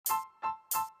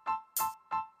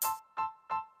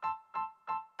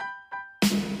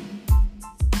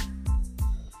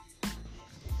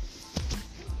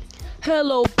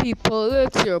Hello, people,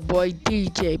 it's your boy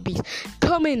DJ Beast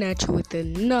coming at you with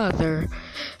another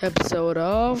episode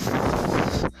of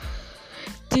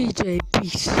DJ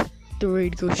Beast, the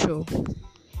radio show.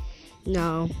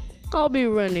 Now, I'll be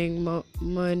running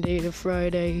Monday to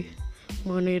Friday,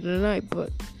 Monday to night, but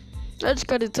I just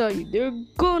gotta tell you, there are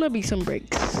gonna be some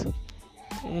breaks.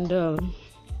 And,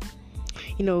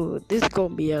 this is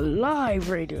gonna be a live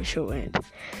radio show,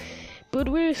 but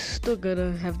we're still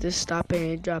gonna have to stop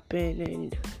in and drop in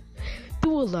and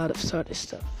do a lot of sort of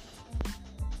stuff.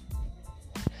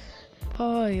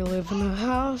 I live in a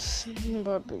house in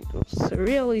Barbados, a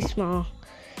really small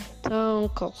town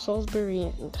called Salisbury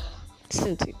and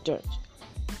Cincy, Georgia.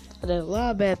 I did a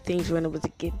lot of bad things when I was a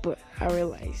kid, but I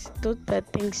realized those bad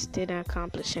things didn't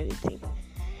accomplish anything.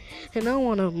 And I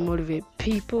want to motivate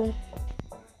people.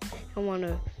 I want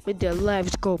to make their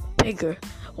lives go bigger.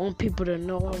 I want people to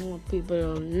know. I want people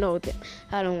to know them.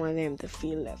 I don't want them to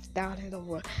feel left out in the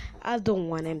world. I don't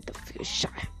want them to feel shy.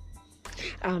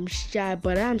 I'm shy,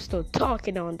 but I'm still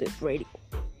talking on this radio.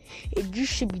 And you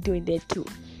should be doing that too.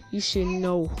 You should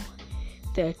know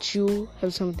that you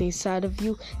have something inside of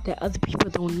you that other people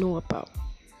don't know about.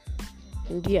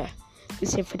 And yeah,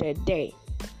 it's it for that day.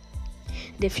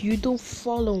 And if you don't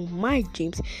follow my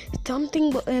dreams,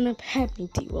 something will end up happening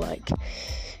to you, like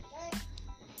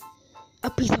a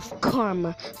piece of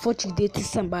karma for what you did to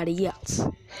somebody else.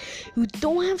 You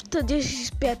don't have to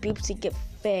disrespect people to get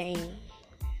fame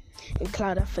and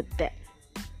clout out for that.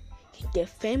 You get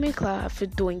fame and clout out for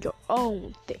doing your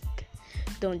own thing.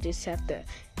 Don't just have to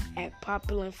act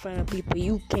popular in front of people.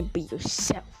 You can be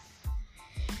yourself.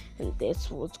 And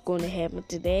that's what's going to happen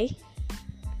today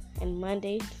and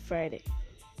Monday to Friday.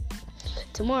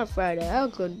 Tomorrow Friday,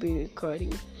 I'm going to be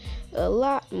recording a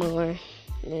lot more,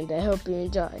 and I hope you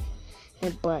enjoy.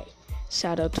 And bye.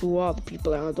 Shout out to all the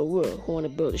people around the world who want to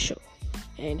build a show.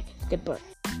 And goodbye.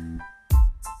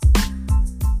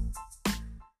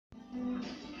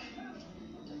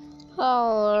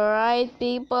 Alright,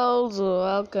 people. So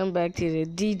welcome back to the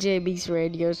DJ Beast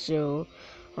Radio Show.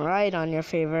 Right on your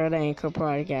favorite Anchor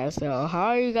podcast. So how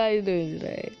are you guys doing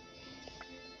today?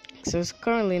 So it's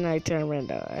currently nighttime right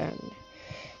now. And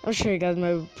I'm sure you guys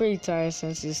might be pretty tired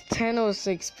since it's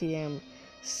 10:06 p.m.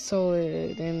 So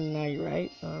late in the night,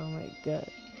 right? Oh my god.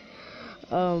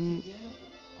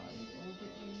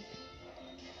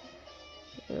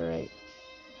 Right.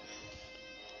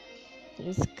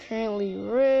 It's currently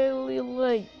really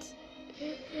late.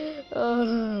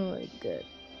 Oh my god.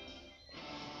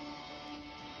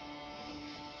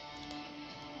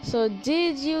 So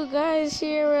did you guys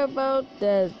hear about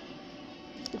that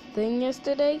thing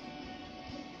yesterday?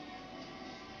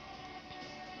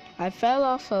 I fell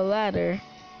off a ladder.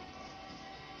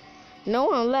 No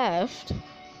one left,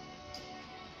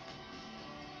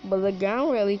 but the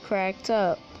ground really cracked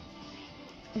up.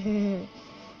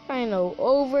 I know,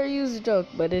 overused joke,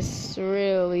 but it's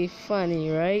really funny,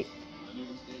 right?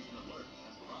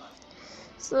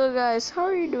 So guys, how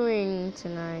are you doing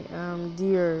tonight?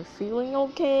 Dear, feeling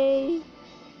okay?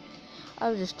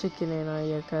 I'm just checking in on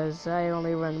you because I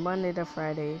only run Monday to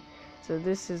Friday, so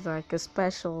this is like a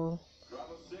special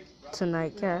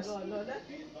tonight cast.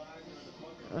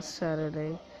 A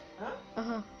Saturday.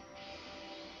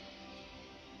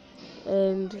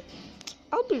 And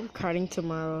I'll be recording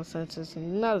tomorrow since it's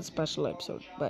not a special episode, but